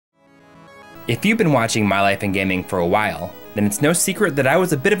If you've been watching My Life in Gaming for a while, then it's no secret that I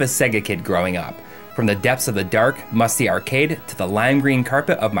was a bit of a Sega kid growing up. From the depths of the dark, musty arcade to the lime green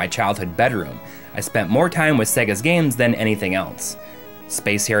carpet of my childhood bedroom, I spent more time with Sega's games than anything else.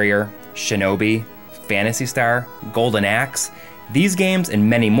 Space Harrier, Shinobi, Phantasy Star, Golden Axe, these games and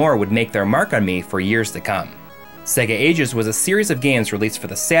many more would make their mark on me for years to come. Sega Ages was a series of games released for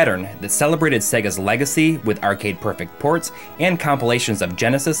the Saturn that celebrated Sega's legacy with arcade-perfect ports and compilations of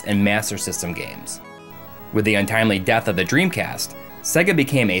Genesis and Master System games. With the untimely death of the Dreamcast, Sega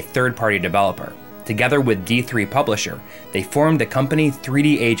became a third-party developer. Together with D3 Publisher, they formed the company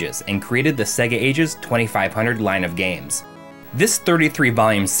 3D Ages and created the Sega Ages 2500 line of games. This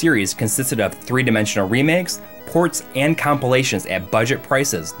 33-volume series consisted of three-dimensional remakes, ports, and compilations at budget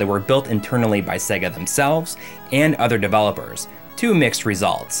prices that were built internally by Sega themselves and other developers, to mixed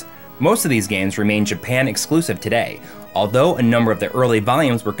results. Most of these games remain Japan exclusive today, although a number of the early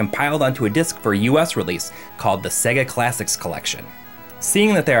volumes were compiled onto a disc for US release called the Sega Classics Collection.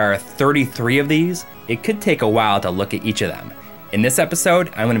 Seeing that there are 33 of these, it could take a while to look at each of them. In this episode,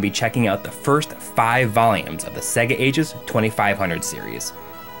 I'm going to be checking out the first 5 volumes of the Sega Ages 2500 series.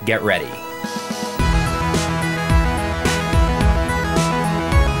 Get ready.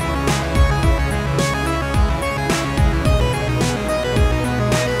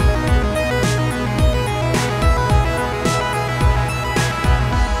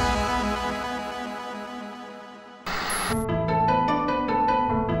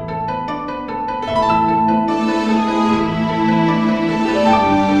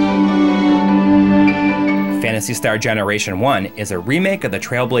 Phantasy Star Generation 1 is a remake of the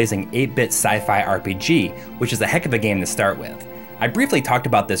trailblazing 8-bit sci-fi RPG, which is a heck of a game to start with. I briefly talked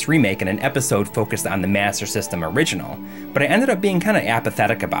about this remake in an episode focused on the Master System original, but I ended up being kinda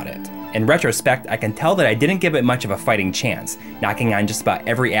apathetic about it. In retrospect, I can tell that I didn't give it much of a fighting chance, knocking on just about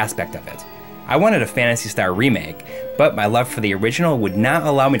every aspect of it. I wanted a Phantasy Star remake, but my love for the original would not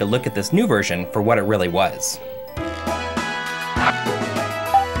allow me to look at this new version for what it really was.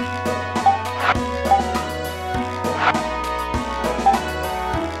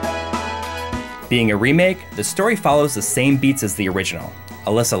 Being a remake, the story follows the same beats as the original.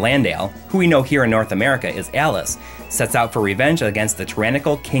 Alyssa Landale, who we know here in North America is Alice, sets out for revenge against the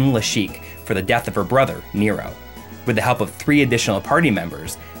tyrannical King Lashik for the death of her brother, Nero. With the help of 3 additional party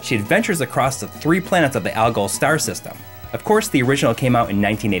members, she adventures across the 3 planets of the Algol star system. Of course, the original came out in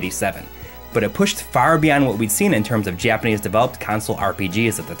 1987, but it pushed far beyond what we'd seen in terms of Japanese-developed console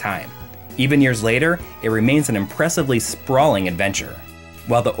RPGs at the time. Even years later, it remains an impressively sprawling adventure.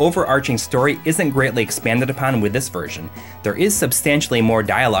 While the overarching story isn't greatly expanded upon with this version, there is substantially more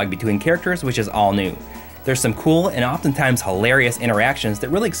dialogue between characters, which is all new. There's some cool and oftentimes hilarious interactions that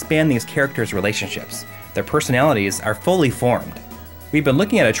really expand these characters' relationships. Their personalities are fully formed. We've been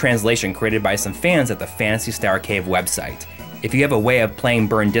looking at a translation created by some fans at the Phantasy Star Cave website. If you have a way of playing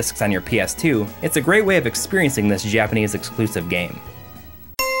burned discs on your PS2, it's a great way of experiencing this Japanese exclusive game.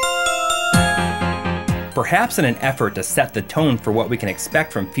 Perhaps in an effort to set the tone for what we can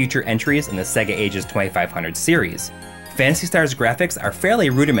expect from future entries in the Sega Ages 2500 series, Phantasy Star's graphics are fairly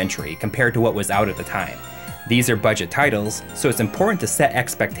rudimentary compared to what was out at the time. These are budget titles, so it's important to set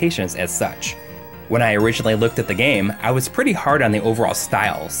expectations as such. When I originally looked at the game, I was pretty hard on the overall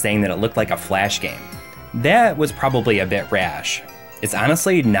style, saying that it looked like a Flash game. That was probably a bit rash. It's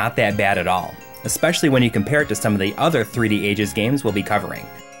honestly not that bad at all, especially when you compare it to some of the other 3D Ages games we'll be covering.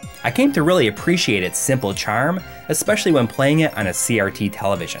 I came to really appreciate its simple charm, especially when playing it on a CRT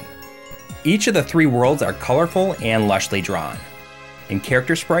television. Each of the 3 worlds are colorful and lushly drawn, and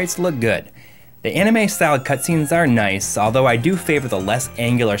character sprites look good. The anime-styled cutscenes are nice, although I do favor the less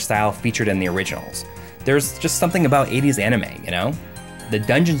angular style featured in the originals. There's just something about 80s anime, you know? The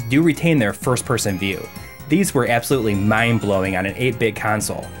dungeons do retain their first-person view. These were absolutely mind-blowing on an 8-bit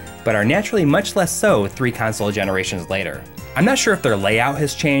console, but are naturally much less so 3 console generations later. I'm not sure if their layout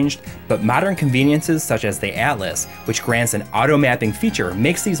has changed, but modern conveniences such as the Atlas, which grants an auto-mapping feature,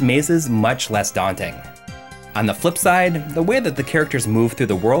 makes these mazes much less daunting. On the flip side, the way that the characters move through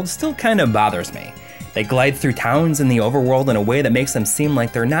the world still kind of bothers me. They glide through towns in the overworld in a way that makes them seem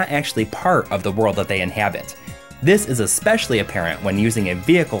like they're not actually part of the world that they inhabit. This is especially apparent when using a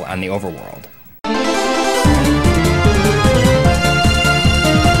vehicle on the overworld.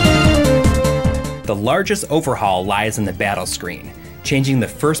 The largest overhaul lies in the battle screen, changing the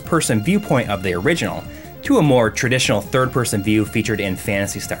first-person viewpoint of the original to a more traditional third-person view featured in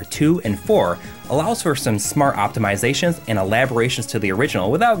Phantasy Star 2 and 4 allows for some smart optimizations and elaborations to the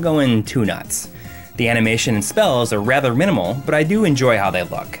original without going too nuts. The animation and spells are rather minimal, but I do enjoy how they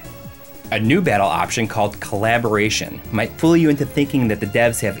look. A new battle option called Collaboration might fool you into thinking that the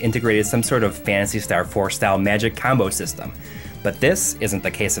devs have integrated some sort of Phantasy Star 4 style magic combo system, but this isn't the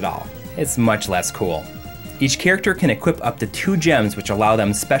case at all. It's much less cool. Each character can equip up to 2 gems which allow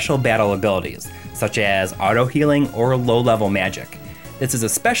them special battle abilities, such as auto healing or low level magic. This is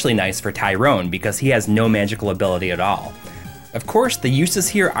especially nice for Tyrone because he has no magical ability at all. Of course, the uses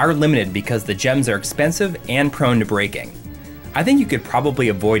here are limited because the gems are expensive and prone to breaking. I think you could probably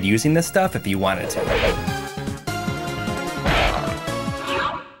avoid using this stuff if you wanted to.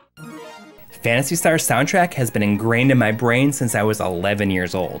 Phantasy Star's soundtrack has been ingrained in my brain since I was 11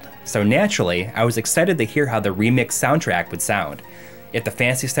 years old, so naturally, I was excited to hear how the remix soundtrack would sound. If the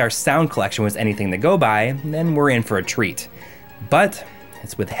Phantasy Star sound collection was anything to go by, then we're in for a treat. But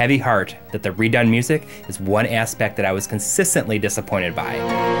it's with heavy heart that the redone music is one aspect that I was consistently disappointed by.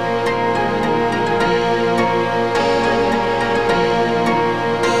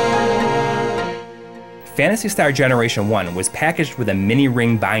 Phantasy Star Generation 1 was packaged with a mini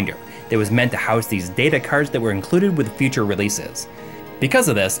ring binder that was meant to house these data cards that were included with future releases. Because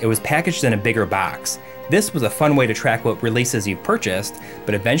of this, it was packaged in a bigger box. This was a fun way to track what releases you've purchased,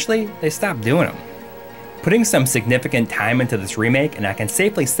 but eventually they stopped doing them. Putting some significant time into this remake, and I can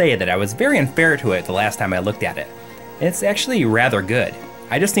safely say that I was very unfair to it the last time I looked at it. It's actually rather good.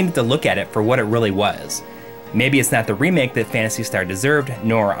 I just needed to look at it for what it really was. Maybe it's not the remake that Phantasy Star deserved,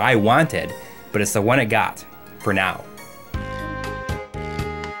 nor I wanted, but it's the one it got, for now.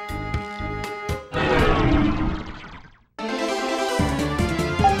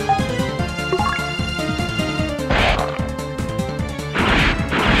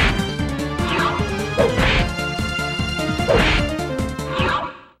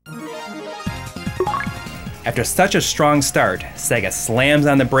 After such a strong start, Sega slams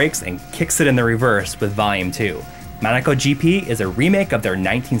on the brakes and kicks it in the reverse with Volume 2. Monaco GP is a remake of their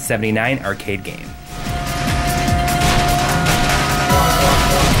 1979 arcade game.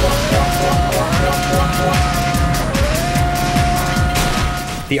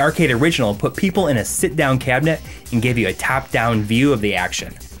 The arcade original put people in a sit-down cabinet and gave you a top-down view of the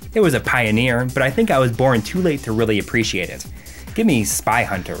action. It was a pioneer, but I think I was born too late to really appreciate it. Give me Spy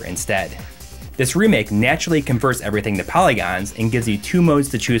Hunter instead. This remake naturally converts everything to polygons and gives you 2 modes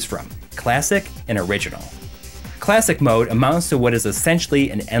to choose from, Classic and Original. Classic mode amounts to what is essentially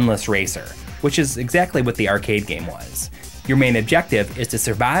an endless racer, which is exactly what the arcade game was. Your main objective is to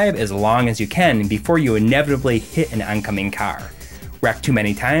survive as long as you can before you inevitably hit an oncoming car. Wreck too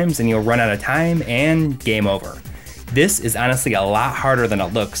many times and you'll run out of time and game over. This is honestly a lot harder than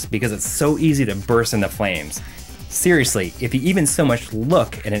it looks because it's so easy to burst into flames. Seriously, if you even so much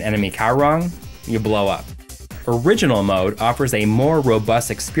look at an enemy car wrong, you blow up. Original mode offers a more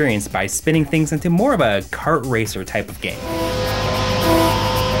robust experience by spinning things into more of a kart racer type of game.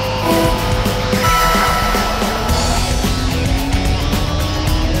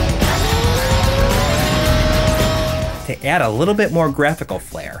 To add a little bit more graphical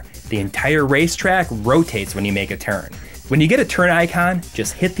flair, the entire racetrack rotates when you make a turn. When you get a turn icon,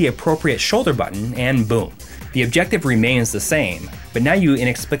 just hit the appropriate shoulder button and boom. The objective remains the same, but now you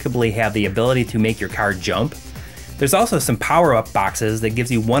inexplicably have the ability to make your car jump. There's also some power-up boxes that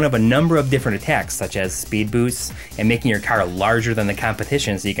gives you one of a number of different attacks, such as speed boosts and making your car larger than the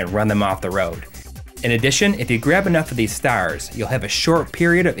competition so you can run them off the road. In addition, if you grab enough of these stars, you'll have a short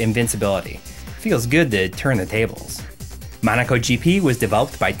period of invincibility. Feels good to turn the tables. Monaco GP was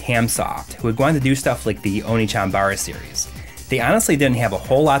developed by Tamsoft, who had gone to do stuff like the Oni-Chanbara series. They honestly didn't have a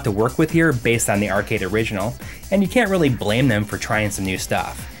whole lot to work with here based on the arcade original, and you can't really blame them for trying some new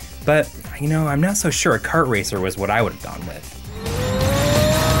stuff. But, you know, I'm not so sure a kart racer was what I would have gone with.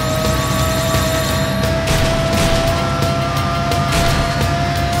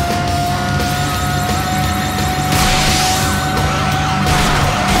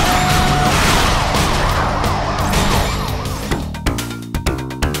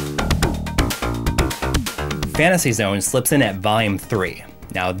 Fantasy Zone slips in at Volume 3.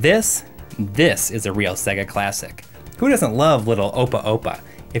 Now this is a real Sega classic. Who doesn't love little Opa Opa?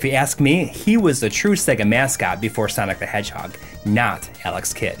 If you ask me, he was the true Sega mascot before Sonic the Hedgehog, not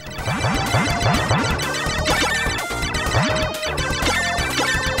Alex Kidd.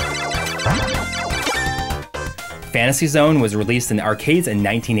 Phantasy Zone was released in arcades in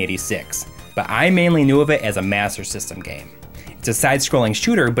 1986, but I mainly knew of it as a Master System game. It's a side-scrolling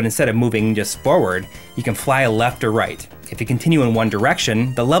shooter, but instead of moving just forward, you can fly left or right. If you continue in one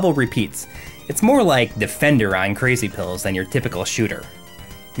direction, the level repeats. It's more like Defender on Crazy Pills than your typical shooter.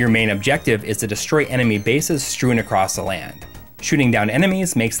 Your main objective is to destroy enemy bases strewn across the land. Shooting down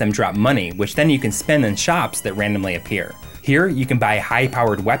enemies makes them drop money, which then you can spend in shops that randomly appear. Here, you can buy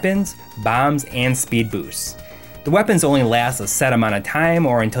high-powered weapons, bombs, and speed boosts. The weapons only last a set amount of time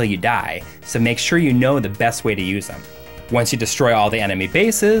or until you die, so make sure you know the best way to use them. Once you destroy all the enemy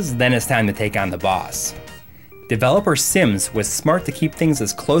bases, then it's time to take on the boss. Developer Sims was smart to keep things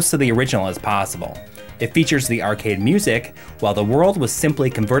as close to the original as possible. It features the arcade music, while the world was simply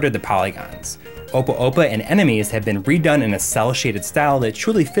converted to polygons. Opa Opa and enemies have been redone in a cel-shaded style that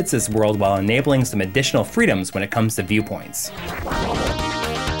truly fits this world while enabling some additional freedoms when it comes to viewpoints.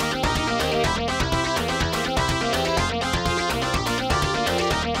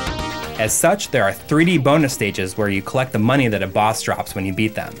 As such, there are 3D bonus stages where you collect the money that a boss drops when you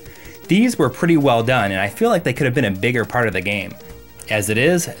beat them. These were pretty well done, and I feel like they could have been a bigger part of the game. As it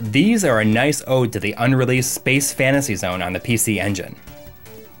is, these are a nice ode to the unreleased Space Fantasy Zone on the PC Engine.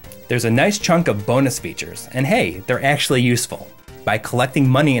 There's a nice chunk of bonus features, and hey, they're actually useful. By collecting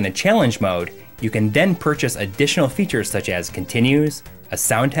money in a challenge mode, you can then purchase additional features such as continues, a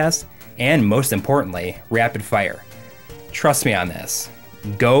sound test, and most importantly, rapid fire. Trust me on this.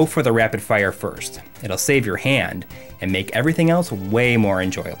 Go for the rapid fire first. It'll save your hand and make everything else way more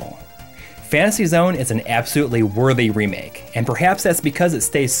enjoyable. Fantasy Zone is an absolutely worthy remake, and perhaps that's because it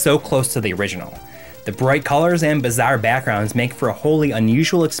stays so close to the original. The bright colors and bizarre backgrounds make for a wholly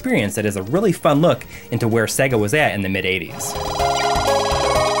unusual experience that is a really fun look into where Sega was at in the mid-80s.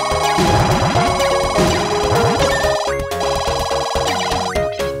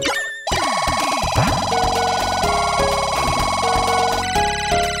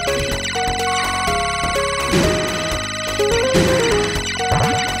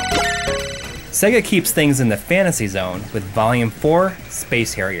 Sega keeps things in the Fantasy Zone with Volume 4,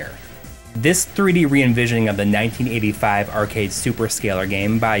 Space Harrier. This 3D re-envisioning of the 1985 arcade superscaler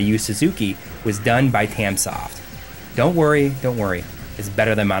game by Yu Suzuki was done by Tamsoft. Don't worry, it's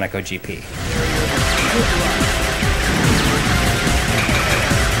better than Monaco GP.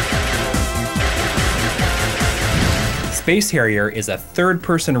 Space Harrier is a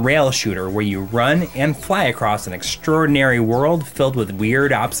third-person rail shooter where you run and fly across an extraordinary world filled with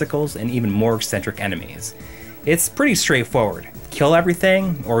weird obstacles and even more eccentric enemies. It's pretty straightforward. Kill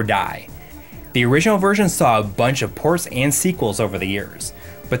everything or die. The original version saw a bunch of ports and sequels over the years,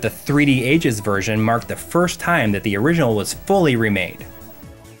 but the 3D Ages version marked the first time that the original was fully remade.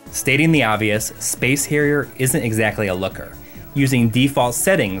 Stating the obvious, Space Harrier isn't exactly a looker. Using default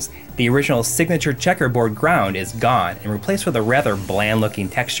settings, the original signature checkerboard ground is gone and replaced with a rather bland-looking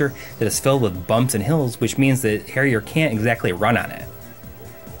texture that is filled with bumps and hills, which means that Harrier can't exactly run on it.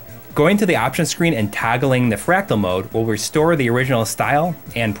 Going to the options screen and toggling the fractal mode will restore the original style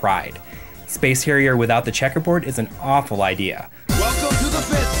and pride. Space Harrier without the checkerboard is an awful idea. Welcome to the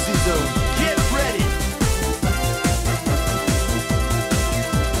Fantasy Zone. Get ready!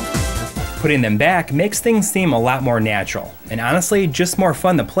 Putting them back makes things seem a lot more natural, and honestly, just more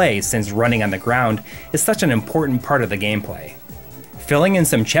fun to play since running on the ground is such an important part of the gameplay. Filling in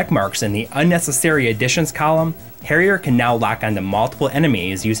some check marks in the unnecessary additions column, Harrier can now lock onto multiple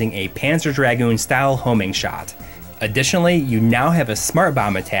enemies using a Panzer Dragoon style homing shot. Additionally, you now have a smart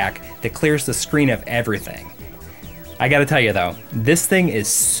bomb attack that clears the screen of everything. I gotta tell you though, this thing is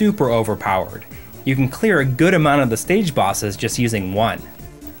super overpowered. You can clear a good amount of the stage bosses just using one.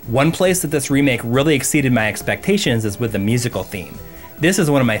 One place that this remake really exceeded my expectations is with the musical theme. This is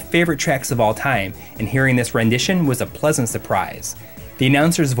one of my favorite tracks of all time, and hearing this rendition was a pleasant surprise. The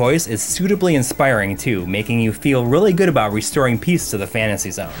announcer's voice is suitably inspiring too, making you feel really good about restoring peace to the Fantasy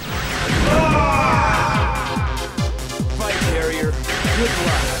Zone.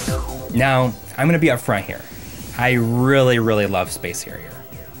 Now, I'm gonna be upfront here. I really love Space Harrier.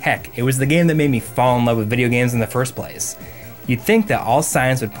 Heck, it was the game that made me fall in love with video games in the first place. You'd think that all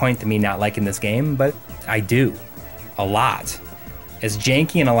signs would point to me not liking this game, but I do. A lot. It's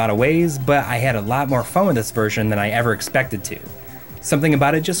janky in a lot of ways, but I had a lot more fun with this version than I ever expected to. Something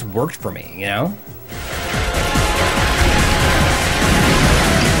about it just worked for me, you know?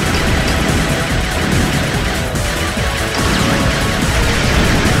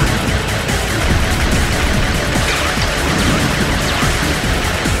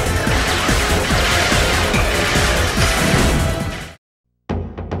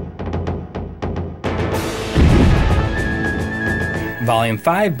 Volume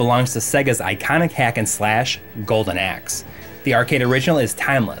 5 belongs to Sega's iconic hack and slash, Golden Axe. The arcade original is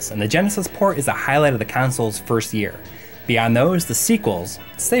timeless, and the Genesis port is a highlight of the console's first year. Beyond those, the sequels,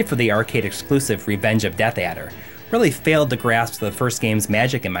 save for the arcade exclusive Revenge of Death Adder, really failed to grasp the first game's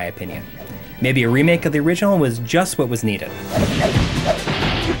magic in my opinion. Maybe a remake of the original was just what was needed.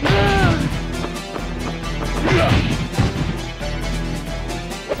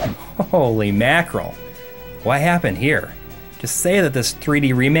 Holy mackerel. What happened here? To say that this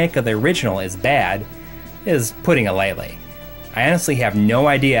 3D remake of the original is bad is putting it lightly. I honestly have no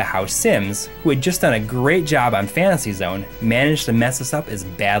idea how Sims, who had just done a great job on Fantasy Zone, managed to mess this up as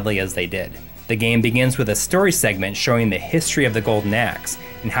badly as they did. The game begins with a story segment showing the history of the Golden Axe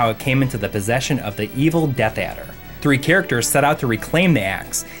and how it came into the possession of the evil Death Adder. 3 characters set out to reclaim the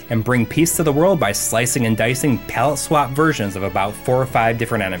axe and bring peace to the world by slicing and dicing palette swap versions of about 4 or 5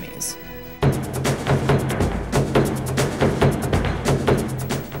 different enemies.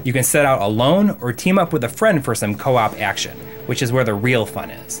 You can set out alone or team up with a friend for some co-op action, which is where the real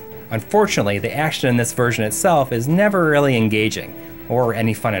fun is. Unfortunately, the action in this version itself is never really engaging, or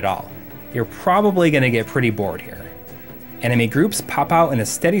any fun at all. You're probably going to get pretty bored here. Enemy groups pop out in a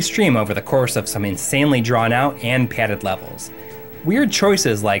steady stream over the course of some insanely drawn out and padded levels. Weird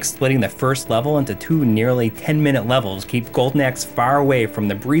choices like splitting the first level into 2 nearly 10-minute levels keep Golden Axe far away from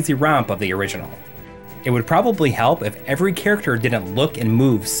the breezy romp of the original. It would probably help if every character didn't look and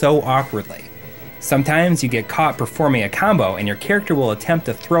move so awkwardly. Sometimes you get caught performing a combo and your character will attempt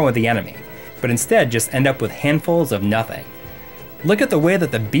to throw at the enemy, but instead just end up with handfuls of nothing. Look at the way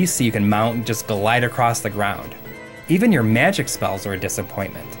that the beasts you can mount just glide across the ground. Even your magic spells are a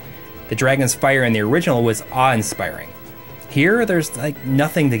disappointment. The dragon's fire in the original was awe-inspiring. Here, there's like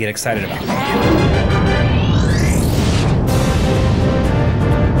nothing to get excited about.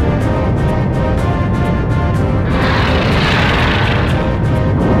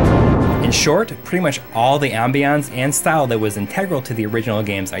 In short, pretty much all the ambiance and style that was integral to the original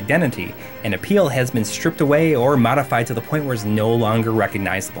game's identity and appeal has been stripped away or modified to the point where it's no longer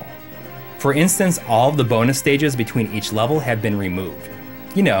recognizable. For instance, all of the bonus stages between each level have been removed.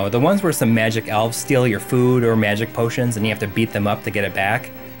 You know, the ones where some magic elves steal your food or magic potions and you have to beat them up to get it back.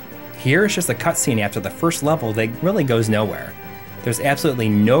 Here it's just a cutscene after the first level that really goes nowhere. There's absolutely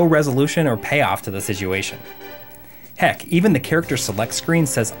no resolution or payoff to the situation. Heck, even the character select screen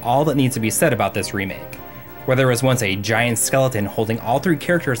says all that needs to be said about this remake. Where there was once a giant skeleton holding all 3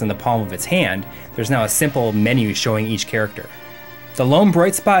 characters in the palm of its hand, there's now a simple menu showing each character. The lone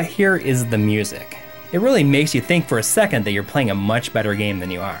bright spot here is the music. It really makes you think for a second that you're playing a much better game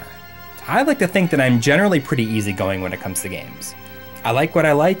than you are. I like to think that I'm generally pretty easygoing when it comes to games. I like what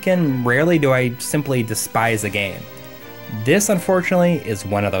I like and rarely do I simply despise a game. This, unfortunately, is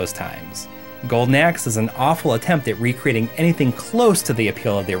one of those times. Golden Axe is an awful attempt at recreating anything close to the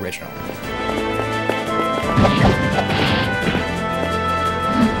appeal of the original.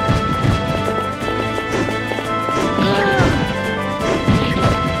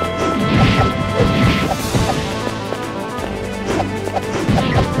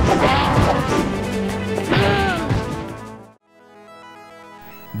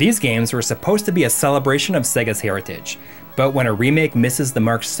 These games were supposed to be a celebration of Sega's heritage, but when a remake misses the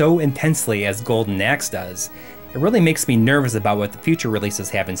mark so intensely as Golden Axe does, it really makes me nervous about what the future releases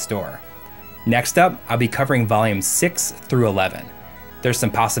have in store. Next up, I'll be covering volumes 6 through 11. There's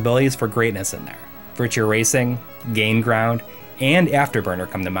some possibilities for greatness in there. Virtua Racing, Game Ground, and Afterburner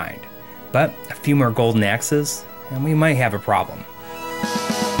come to mind. But a few more Golden Axes, and we might have a problem.